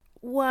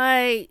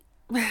Why,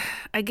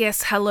 I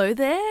guess hello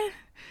there.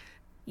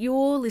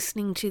 You're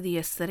listening to the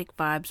Aesthetic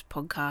Vibes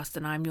podcast,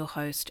 and I'm your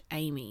host,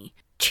 Amy.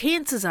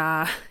 Chances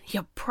are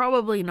you're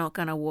probably not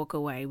going to walk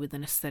away with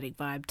an aesthetic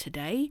vibe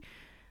today,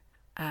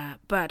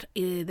 but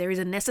there is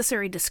a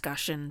necessary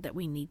discussion that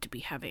we need to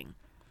be having.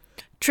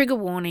 Trigger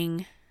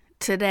warning.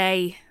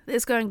 Today,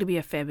 there's going to be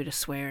a fair bit of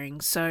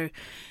swearing, so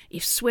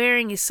if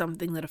swearing is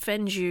something that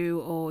offends you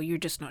or you're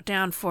just not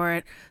down for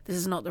it, this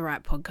is not the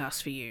right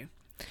podcast for you.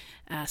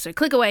 So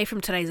click away from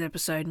today's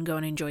episode and go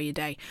and enjoy your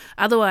day.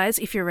 Otherwise,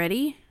 if you're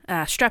ready,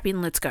 strap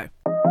in, let's go.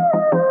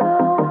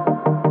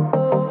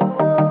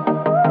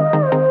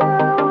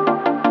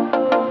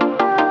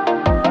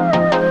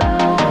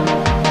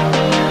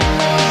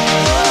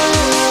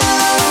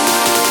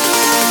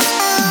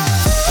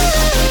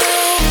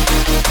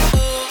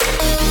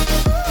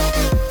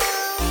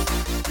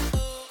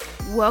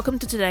 Welcome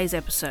to today's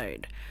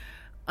episode.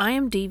 I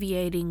am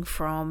deviating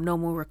from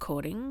normal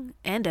recording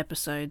and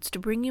episodes to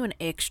bring you an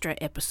extra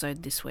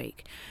episode this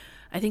week.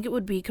 I think it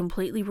would be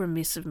completely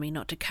remiss of me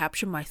not to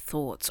capture my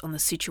thoughts on the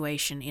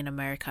situation in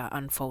America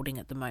unfolding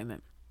at the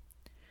moment.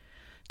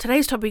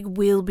 Today's topic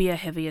will be a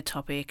heavier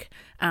topic,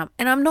 and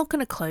I'm not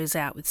going to close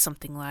out with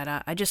something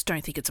lighter. I just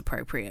don't think it's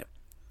appropriate.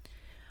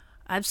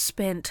 I've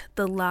spent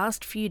the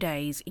last few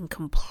days in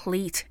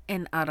complete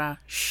and utter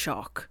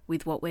shock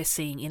with what we're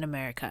seeing in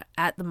America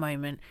at the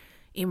moment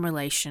in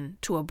relation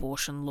to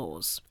abortion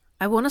laws.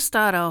 I want to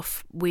start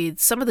off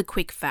with some of the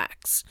quick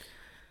facts.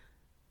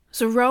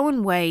 So Roe v.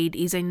 Wade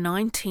is a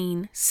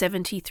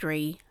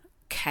 1973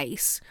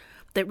 case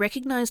that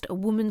recognised a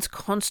woman's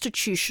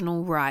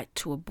constitutional right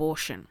to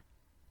abortion.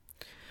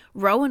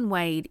 Roe v.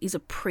 Wade is a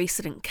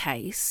precedent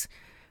case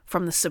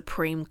from the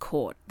Supreme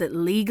Court that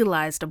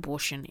legalised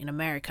abortion in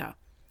America.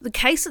 The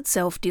case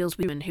itself deals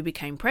with women who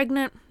became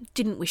pregnant,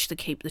 didn't wish to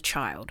keep the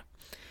child.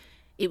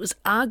 It was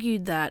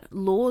argued that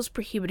laws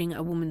prohibiting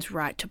a woman's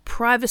right to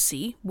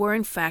privacy were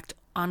in fact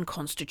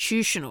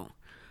unconstitutional.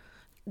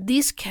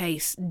 This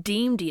case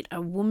deemed it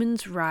a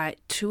woman's right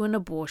to an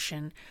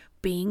abortion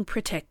being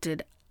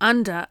protected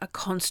under a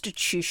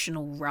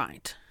constitutional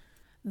right.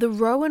 The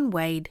Roe v.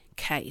 Wade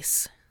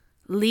case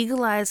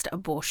legalised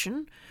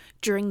abortion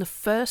during the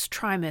first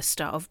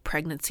trimester of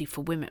pregnancy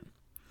for women.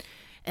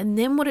 And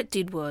then what it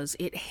did was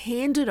it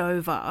handed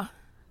over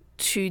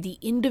to the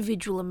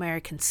individual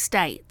American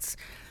states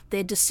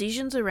their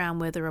decisions around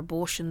whether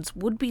abortions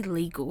would be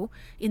legal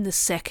in the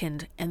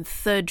second and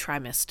third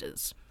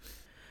trimesters.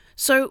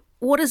 So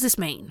what does this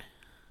mean?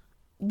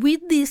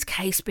 With this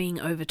case being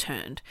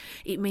overturned,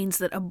 it means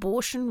that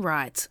abortion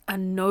rights are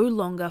no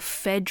longer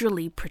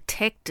federally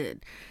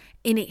protected,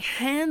 and it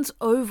hands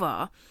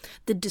over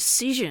the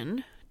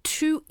decision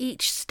to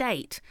each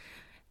state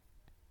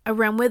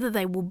around whether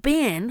they will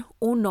ban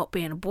or not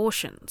ban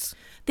abortions.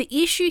 The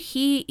issue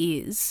here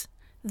is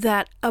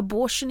that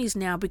abortion is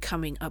now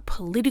becoming a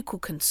political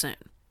concern.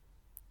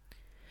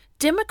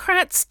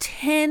 Democrats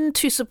tend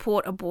to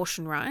support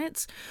abortion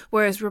rights,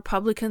 whereas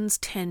Republicans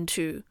tend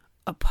to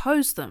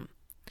oppose them.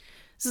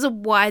 This is a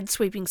wide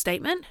sweeping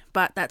statement,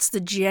 but that's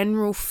the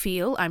general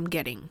feel I'm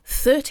getting.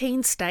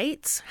 13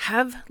 states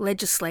have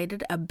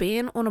legislated a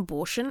ban on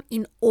abortion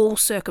in all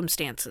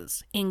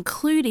circumstances,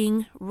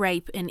 including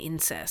rape and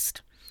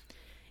incest.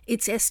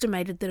 It's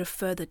estimated that a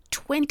further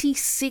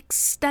 26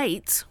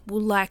 states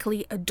will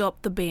likely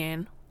adopt the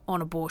ban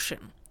on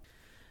abortion.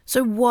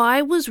 So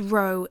why was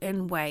Roe v.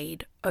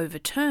 Wade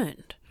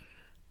overturned?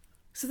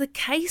 So the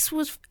case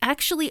was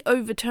actually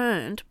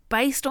overturned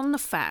based on the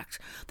fact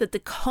that the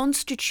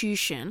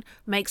Constitution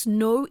makes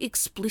no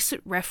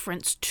explicit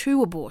reference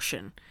to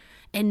abortion,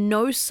 and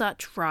no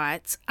such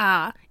rights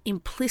are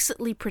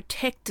implicitly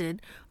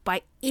protected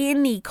by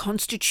any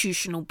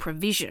constitutional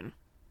provision.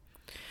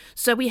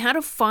 So we had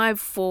a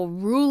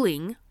 5-4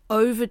 ruling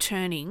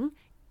overturning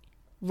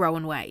Roe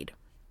v. Wade.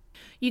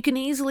 You can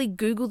easily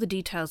Google the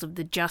details of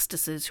the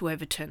justices who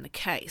overturned the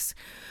case,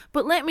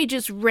 but let me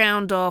just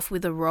round off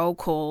with a roll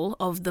call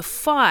of the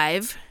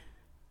 5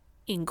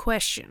 in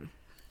question.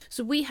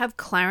 So we have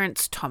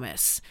Clarence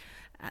Thomas.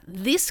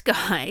 This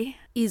guy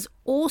is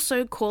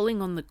also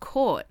calling on the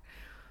court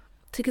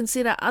to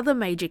consider other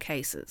major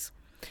cases,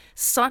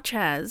 such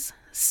as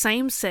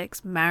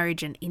same-sex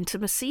marriage and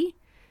intimacy,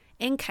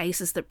 and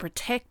cases that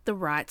protect the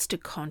rights to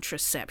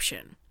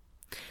contraception.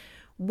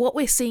 What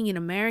we're seeing in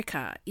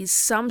America is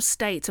some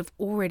states have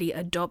already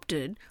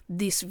adopted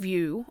this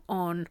view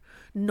on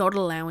not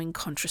allowing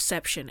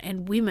contraception,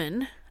 and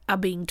women are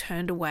being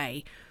turned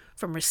away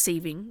from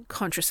receiving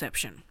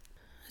contraception.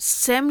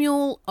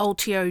 Samuel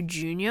Alito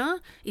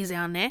Jr. is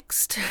our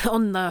next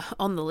on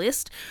the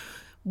list,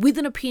 with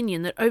an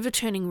opinion that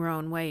overturning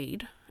Roe v.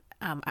 Wade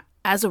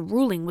as a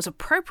ruling was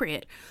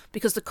appropriate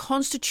because the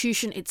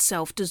Constitution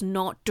itself does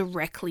not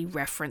directly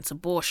reference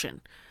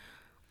abortion.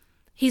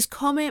 His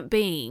comment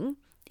being,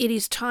 it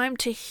is time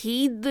to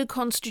heed the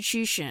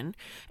Constitution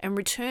and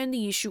return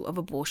the issue of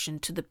abortion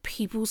to the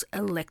people's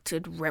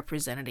elected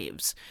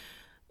representatives.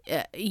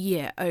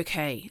 Yeah,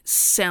 okay,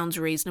 sounds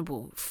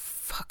reasonable.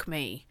 Fuck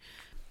me.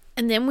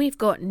 And then we've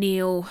got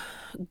Neil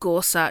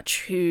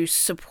Gorsuch, who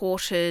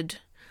supported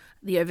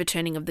the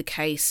overturning of the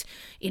case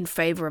in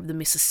favour of the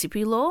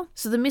Mississippi law.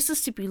 So the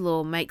Mississippi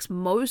law makes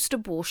most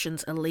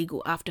abortions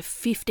illegal after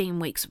 15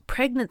 weeks of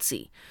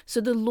pregnancy.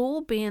 So the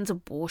law bans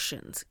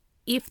abortions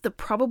if the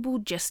probable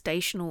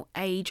gestational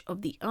age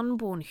of the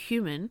unborn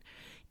human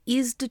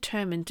is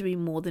determined to be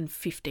more than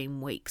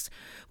 15 weeks,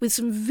 with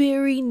some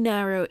very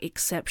narrow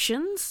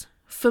exceptions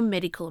for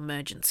medical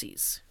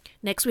emergencies.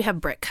 Next, we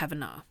have Brett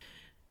Kavanaugh.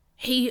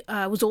 He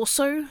was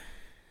also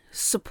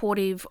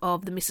supportive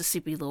of the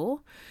Mississippi law.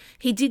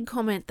 He did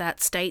comment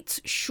that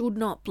states should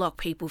not block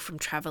people from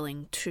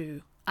travelling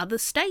to other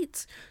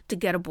states to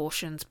get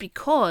abortions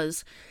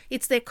because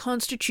it's their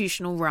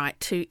constitutional right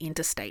to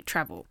interstate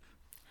travel.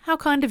 How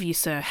kind of you,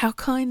 sir. How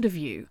kind of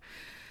you.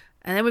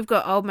 And then we've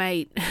got old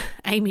mate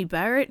Amy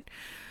Barrett,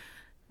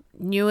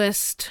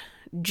 newest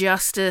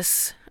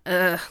justice.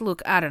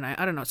 Look, I don't know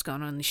what's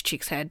going on in this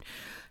chick's head.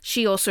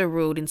 She also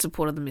ruled in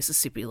support of the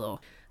Mississippi law.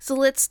 So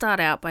let's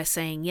start out by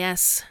saying,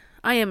 yes,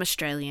 I am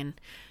Australian.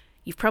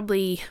 You've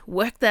probably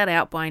worked that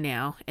out by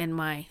now, and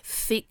my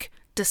thick,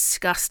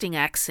 disgusting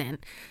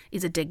accent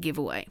is a dead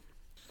giveaway.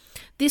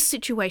 This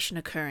situation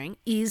occurring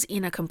is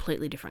in a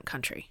completely different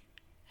country.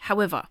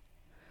 However,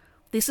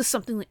 this is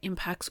something that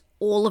impacts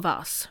all of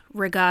us,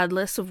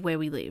 regardless of where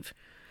we live.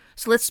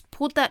 So let's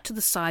put that to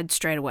the side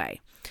straight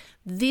away.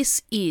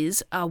 This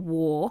is a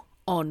war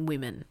on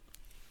women.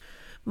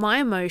 My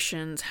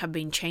emotions have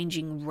been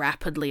changing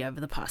rapidly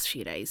over the past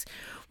few days.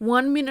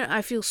 One minute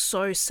I feel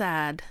so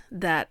sad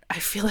that I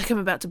feel like I'm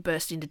about to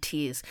burst into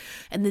tears,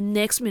 and the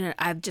next minute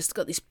I've just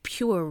got this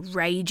pure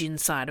rage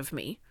inside of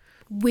me.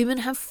 Women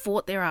have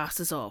fought their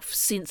asses off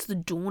since the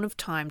dawn of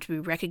time to be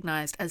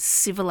recognised as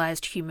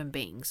civilised human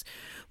beings.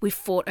 We've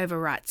fought over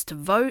rights to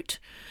vote,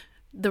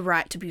 the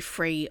right to be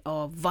free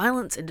of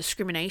violence and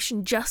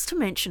discrimination, just to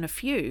mention a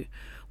few.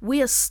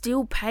 We are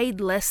still paid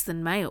less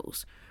than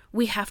males.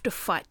 We have to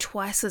fight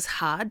twice as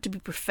hard to be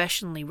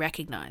professionally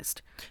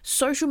recognised.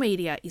 Social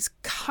media is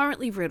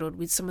currently riddled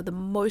with some of the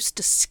most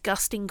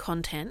disgusting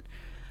content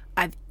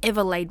I've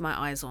ever laid my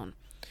eyes on.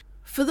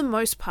 For the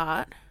most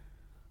part,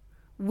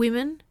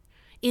 women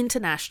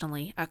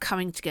internationally are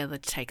coming together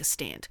to take a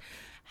stand.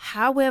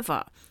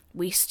 However,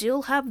 we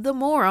still have the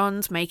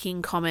morons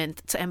making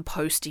comments and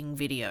posting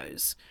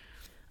videos.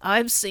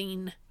 I've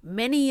seen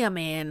many a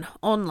man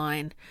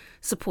online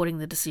supporting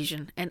the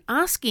decision and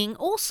asking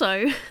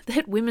also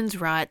that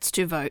women's rights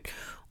to vote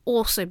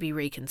also be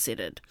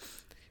reconsidered.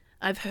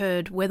 I've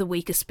heard we're the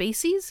weaker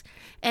species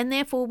and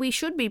therefore we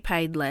should be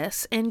paid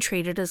less and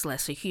treated as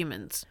lesser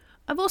humans.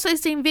 I've also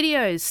seen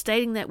videos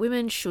stating that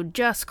women should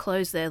just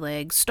close their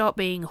legs, stop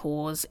being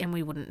whores, and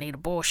we wouldn't need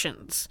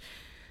abortions,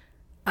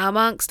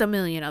 amongst a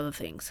million other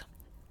things.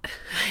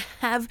 I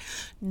have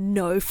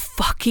no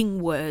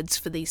fucking words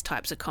for these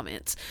types of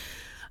comments.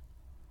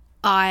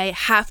 I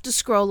have to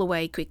scroll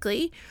away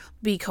quickly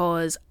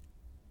because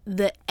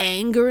the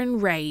anger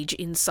and rage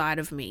inside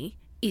of me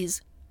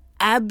is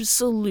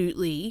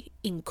absolutely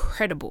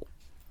incredible.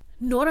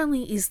 Not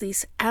only is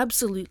this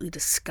absolutely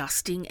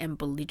disgusting and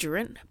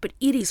belligerent, but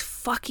it is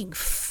fucking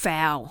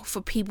foul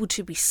for people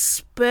to be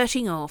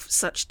spurting off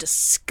such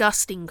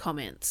disgusting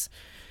comments.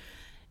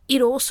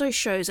 It also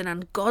shows an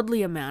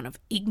ungodly amount of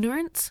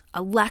ignorance,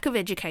 a lack of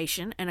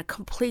education, and a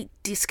complete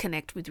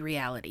disconnect with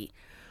reality.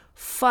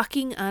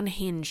 Fucking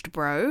unhinged,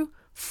 bro.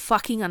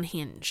 Fucking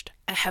unhinged.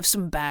 I have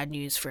some bad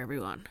news for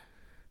everyone.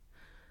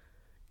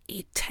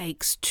 It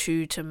takes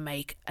two to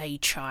make a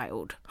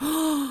child.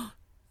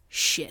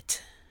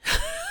 Shit.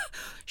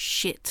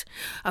 Shit.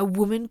 A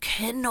woman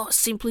cannot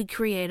simply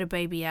create a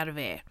baby out of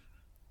air.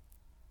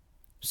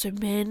 So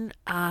men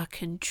are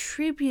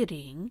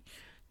contributing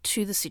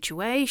to the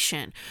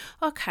situation.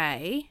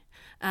 Okay,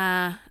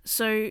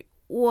 so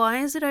why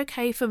is it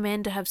okay for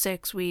men to have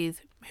sex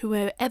with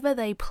whoever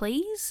they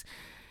please,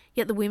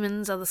 yet the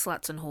women's are the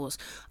sluts and whores?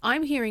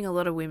 I'm hearing a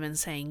lot of women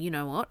saying, you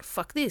know what,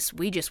 fuck this,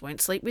 we just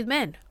won't sleep with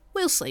men.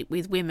 We'll sleep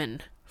with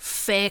women.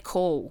 Fair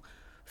call.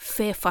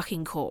 Fair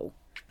fucking call.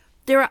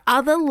 There are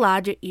other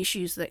larger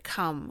issues that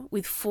come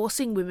with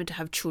forcing women to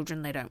have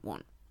children they don't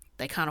want.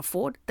 They can't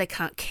afford, they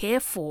can't care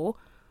for,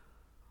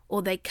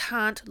 or they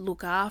can't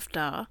look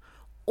after,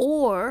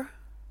 or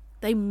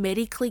they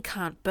medically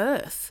can't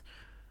birth.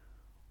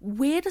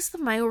 Where does the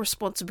male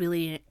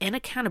responsibility and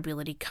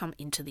accountability come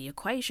into the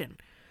equation?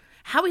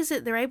 How is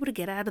it they're able to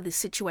get out of this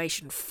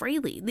situation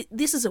freely?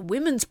 This is a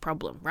women's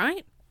problem,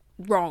 right?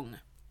 Wrong.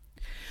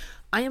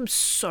 I am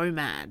so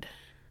mad.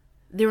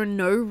 There are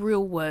no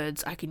real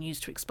words I can use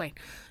to explain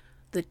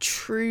the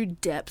true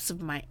depths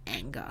of my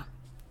anger.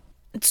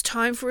 It's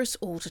time for us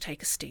all to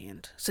take a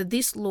stand. So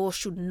this law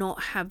should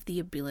not have the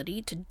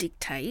ability to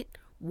dictate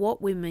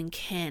what women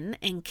can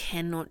and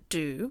cannot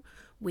do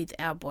with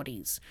our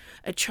bodies.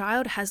 A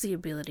child has the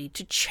ability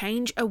to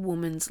change a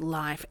woman's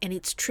life and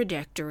its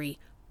trajectory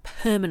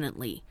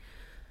permanently.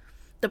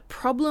 The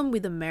problem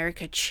with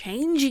America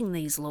changing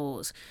these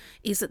laws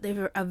is that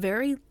they're a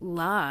very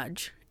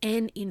large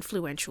and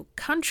influential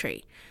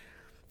country.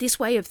 This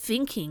way of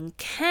thinking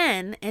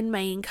can and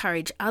may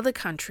encourage other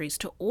countries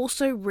to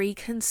also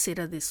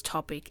reconsider this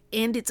topic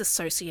and its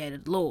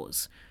associated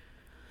laws.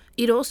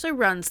 It also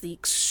runs the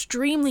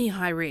extremely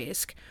high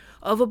risk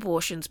of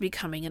abortions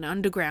becoming an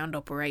underground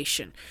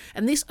operation,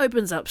 and this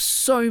opens up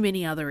so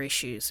many other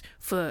issues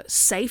for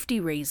safety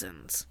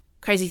reasons.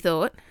 Crazy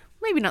thought,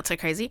 maybe not so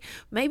crazy.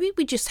 Maybe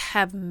we just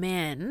have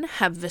men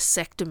have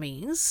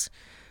vasectomies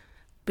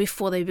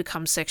before they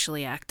become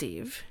sexually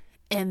active,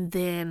 and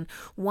then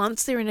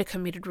once they're in a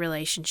committed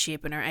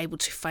relationship and are able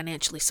to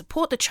financially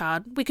support the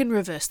child, we can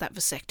reverse that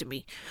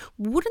vasectomy.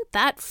 Wouldn't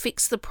that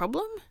fix the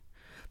problem?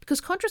 Because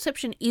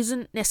contraception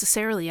isn't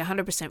necessarily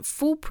 100%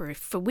 foolproof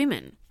for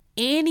women.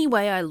 Any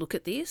way I look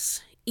at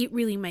this, it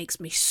really makes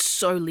me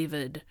so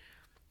livid.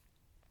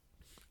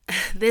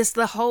 There's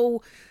the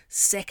whole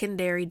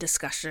secondary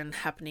discussion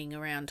happening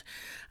around,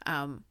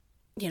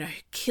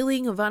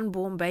 killing of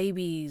unborn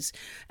babies.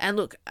 And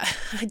look,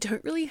 I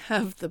don't really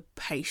have the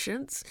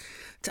patience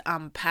to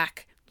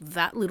unpack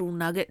that little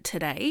nugget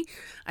today.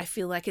 I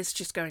feel like it's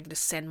just going to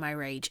send my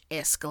rage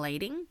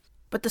escalating.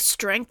 But the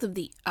strength of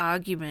the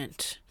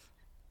argument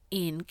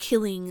in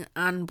killing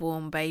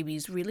unborn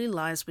babies really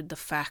lies with the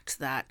fact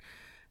that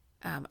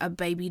a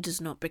baby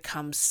does not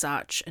become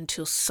such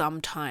until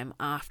some time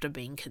after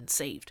being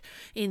conceived.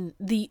 In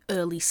the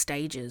early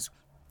stages,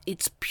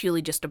 it's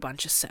purely just a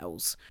bunch of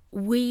cells.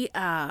 We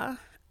are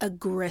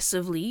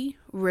aggressively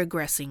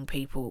regressing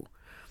people.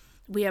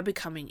 We are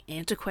becoming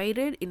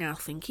antiquated in our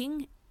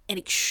thinking and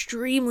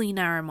extremely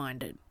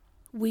narrow-minded.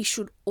 We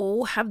should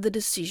all have the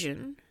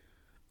decision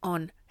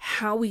on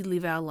how we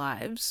live our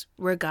lives,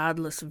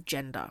 regardless of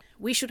gender.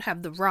 We should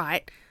have the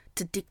right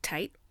to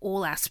dictate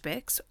all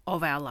aspects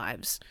of our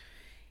lives,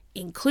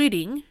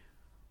 including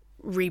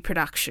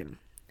reproduction.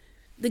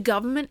 The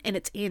government and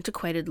its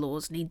antiquated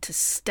laws need to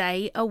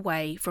stay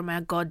away from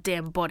our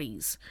goddamn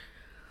bodies.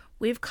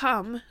 We've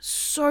come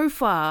so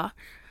far,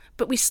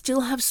 but we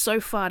still have so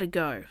far to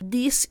go.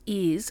 This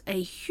is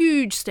a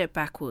huge step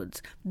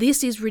backwards.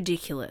 This is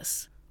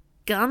ridiculous.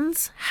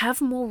 Guns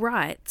have more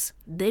rights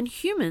than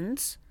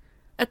humans,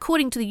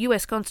 according to the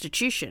US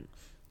Constitution.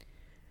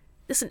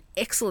 This is an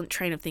excellent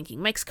train of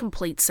thinking. Makes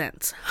complete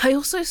sense. I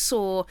also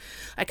saw,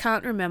 I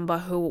can't remember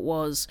who it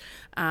was,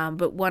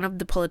 but one of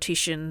the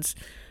politicians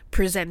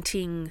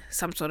presenting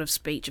some sort of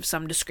speech of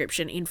some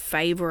description in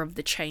favour of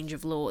the change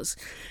of laws.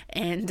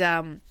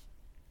 And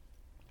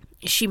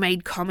she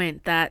made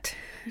comment that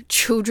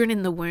children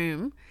in the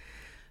womb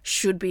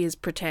should be as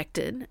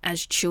protected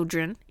as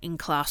children in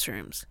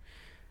classrooms.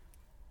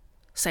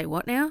 Say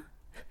what now?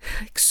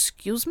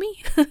 Excuse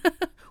me?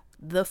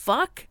 The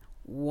fuck?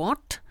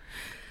 What?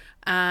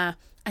 I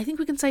think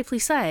we can safely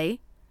say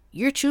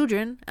your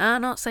children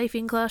are not safe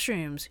in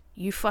classrooms,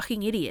 you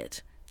fucking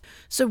idiot.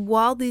 So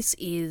while this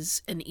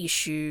is an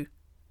issue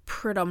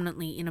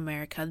predominantly in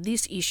America,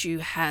 this issue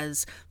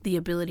has the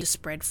ability to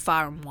spread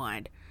far and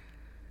wide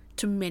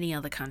to many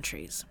other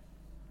countries.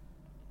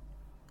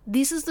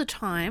 This is the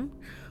time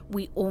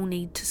we all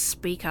need to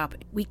speak up.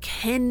 We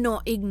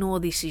cannot ignore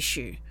this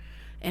issue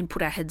and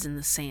put our heads in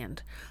the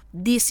sand.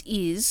 This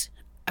is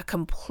a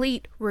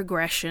complete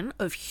regression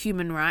of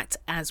human rights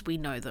as we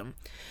know them.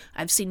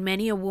 I've seen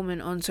many a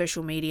woman on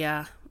social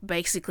media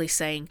basically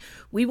saying,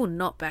 we will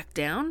not back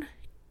down,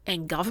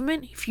 and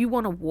government, if you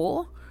want a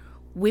war,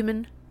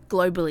 women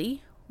globally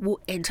will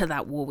enter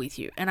that war with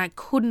you. And I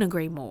couldn't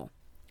agree more.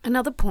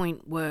 Another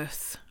point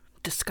worth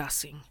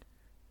discussing.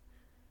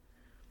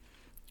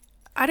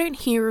 I don't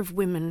hear of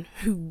women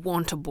who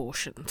want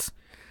abortions.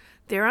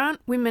 There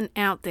aren't women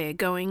out there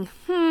going,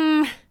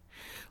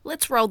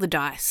 let's roll the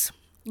dice.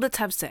 Let's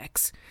have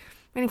sex.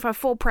 And if I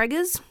fall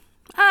preggers,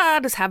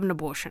 I'll just have an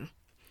abortion.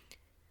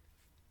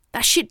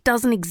 That shit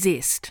doesn't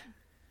exist.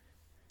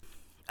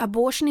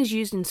 Abortion is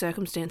used in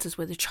circumstances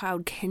where the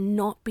child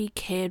cannot be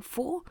cared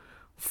for,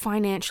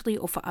 financially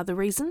or for other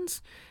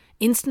reasons,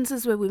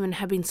 instances where women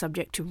have been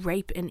subject to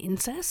rape and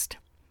incest,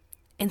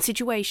 and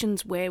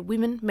situations where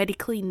women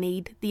medically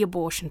need the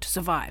abortion to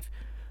survive,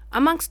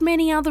 amongst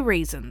many other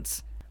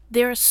reasons.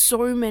 There are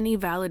so many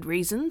valid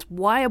reasons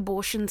why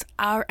abortions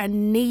are a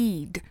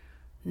need,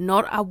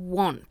 not a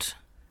want.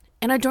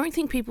 And I don't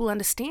think people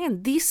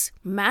understand this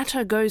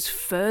matter goes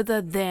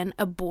further than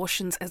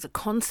abortions as a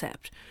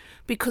concept,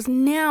 because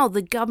now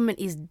the government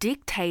is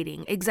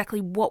dictating exactly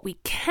what we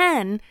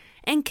can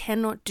and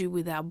cannot do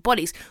with our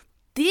bodies.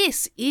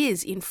 This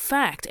is, in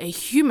fact, a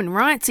human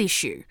rights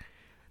issue.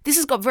 This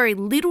has got very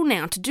little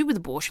now to do with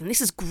abortion.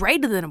 This is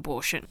greater than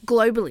abortion.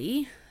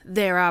 Globally,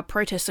 there are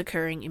protests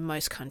occurring in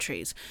most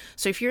countries.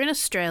 So if you're in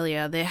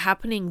Australia, they're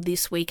happening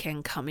this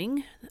weekend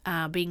coming,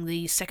 being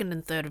the 2nd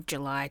and 3rd of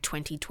July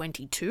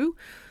 2022.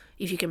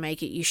 If you can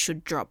make it, you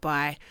should drop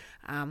by.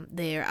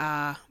 There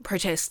are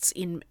protests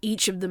in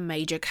each of the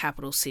major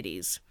capital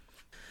cities.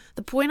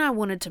 The point I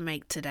wanted to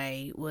make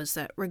today was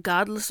that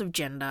regardless of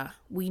gender,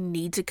 we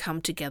need to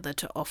come together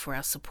to offer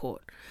our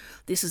support.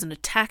 This is an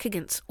attack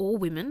against all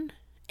women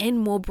and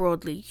more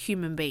broadly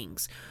human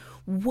beings.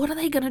 What are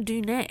they going to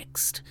do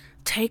next?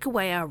 Take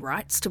away our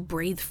rights to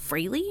breathe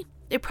freely?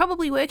 They're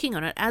probably working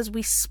on it as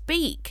we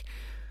speak.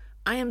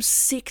 I am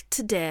sick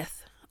to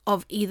death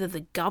of either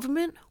the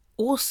government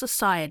or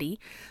society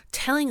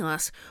telling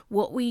us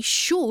what we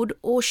should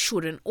or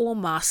shouldn't or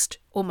must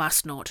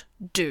not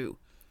do.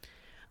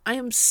 I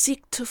am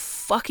sick to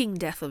fucking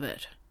death of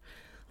it.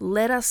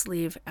 Let us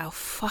live our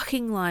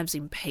fucking lives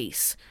in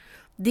peace.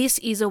 This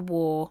is a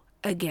war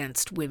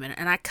against women,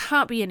 and I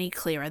can't be any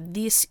clearer.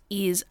 This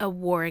is a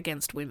war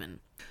against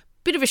women.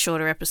 Bit of a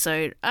shorter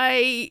episode.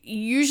 I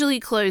usually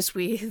close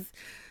with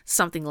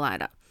something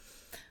lighter.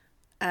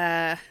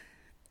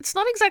 It's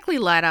not exactly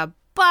lighter,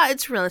 but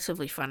it's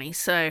relatively funny.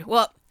 So,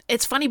 well,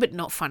 it's funny but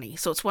not funny.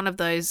 So it's one of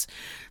those,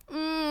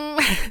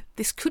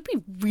 this could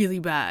be really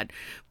bad,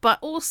 but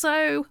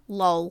also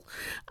lol.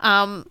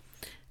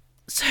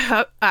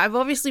 So I've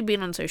obviously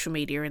been on social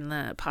media in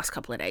the past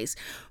couple of days,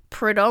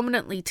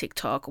 predominantly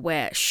TikTok,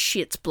 where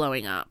shit's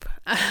blowing up.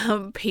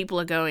 People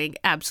are going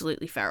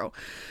absolutely feral.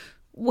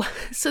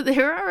 So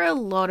there are a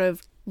lot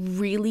of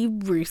really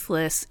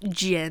ruthless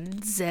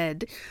Gen Z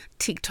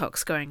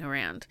TikToks going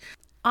around.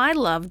 I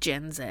love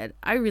Gen Z.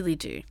 I really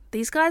do.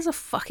 These guys are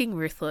fucking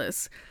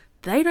ruthless.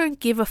 They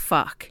don't give a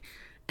fuck.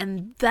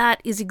 And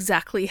that is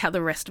exactly how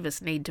the rest of us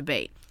need to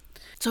be.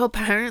 So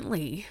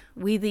apparently,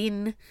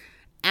 within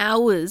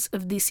hours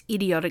of this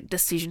idiotic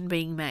decision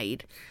being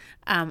made,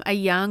 a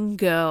young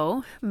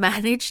girl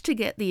managed to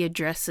get the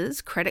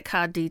addresses, credit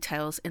card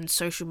details, and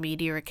social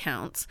media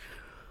accounts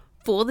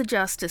for the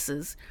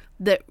justices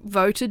that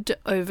voted to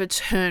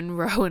overturn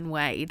Roe and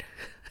Wade.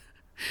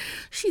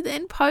 She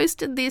then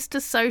posted this to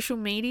social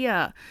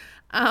media.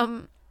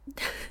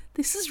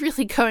 This is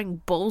really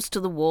going balls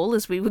to the wall,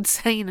 as we would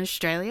say in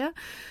Australia,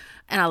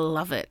 and I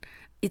love it.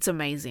 It's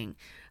amazing.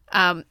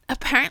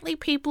 Apparently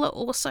people are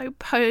also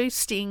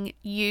posting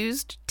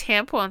used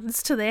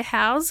tampons to their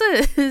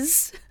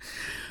houses.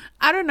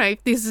 I don't know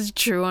if this is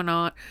true or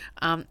not.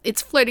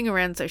 It's floating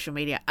around social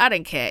media. I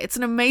don't care. It's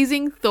an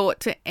amazing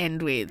thought to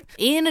end with.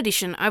 In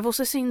addition, I've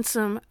also seen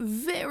some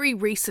very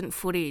recent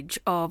footage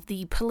of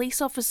the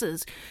police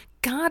officers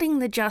guarding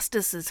the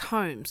justices'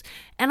 homes.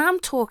 And I'm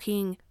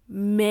talking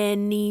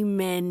many,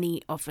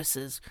 many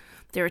officers.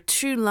 There are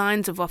 2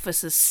 lines of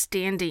officers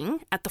standing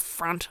at the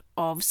front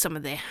of some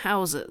of their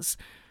houses.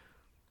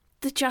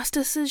 The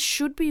justices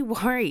should be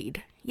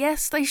worried.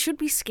 Yes, they should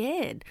be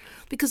scared,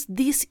 because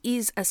this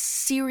is a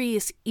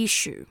serious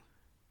issue.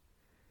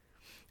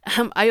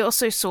 I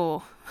also saw,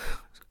 a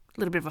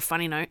little bit of a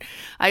funny note,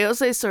 I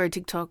also saw a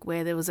TikTok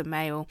where there was a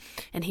male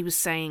and he was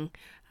saying,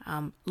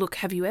 look,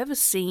 have you ever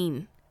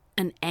seen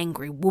an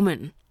angry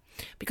woman?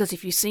 Because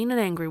if you've seen an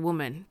angry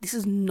woman, this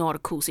is not a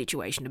cool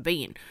situation to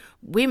be in.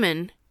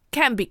 Women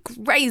can be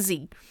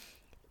crazy,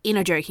 in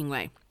a joking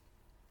way.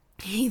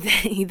 He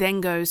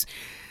then goes,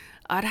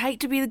 I'd hate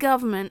to be the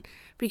government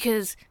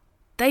because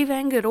they've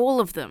angered all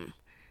of them.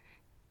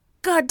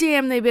 God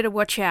damn, they better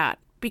watch out,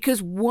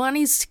 because one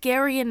is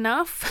scary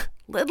enough,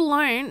 let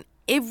alone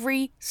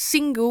every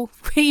single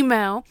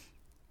female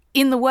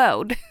in the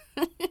world.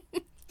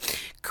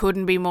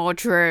 Couldn't be more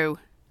true.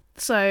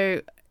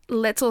 So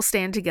let's all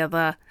stand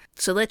together.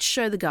 So let's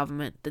show the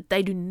government that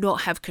they do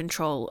not have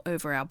control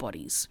over our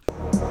bodies.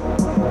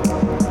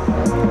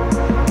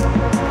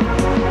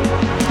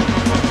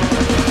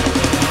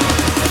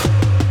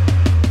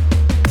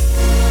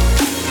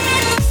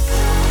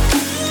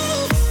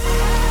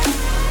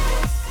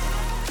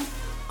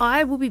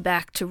 I will be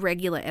back to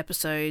regular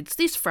episodes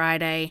this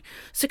Friday,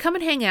 so come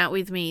and hang out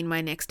with me in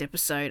my next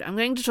episode. I'm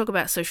going to talk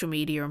about social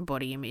media and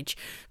body image.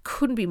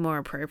 Couldn't be more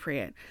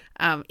appropriate.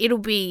 It'll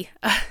be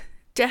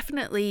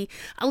definitely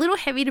a little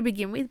heavy to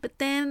begin with, but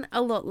then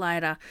a lot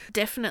lighter.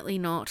 Definitely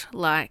not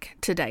like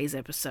today's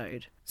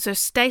episode. So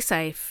stay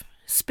safe,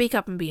 speak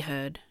up and be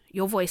heard.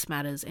 Your voice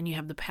matters and you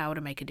have the power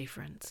to make a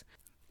difference.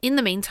 In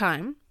the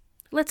meantime,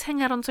 let's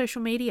hang out on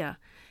social media.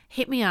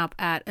 Hit me up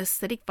at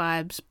Aesthetic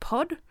Vibes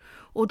Pod,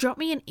 or drop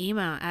me an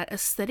email at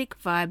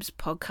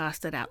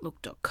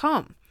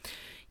aestheticvibespodcast@outlook.com.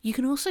 You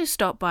can also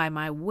stop by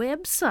my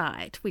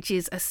website, which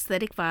is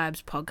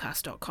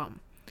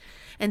aestheticvibespodcast.com.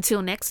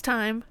 Until next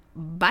time,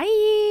 bye!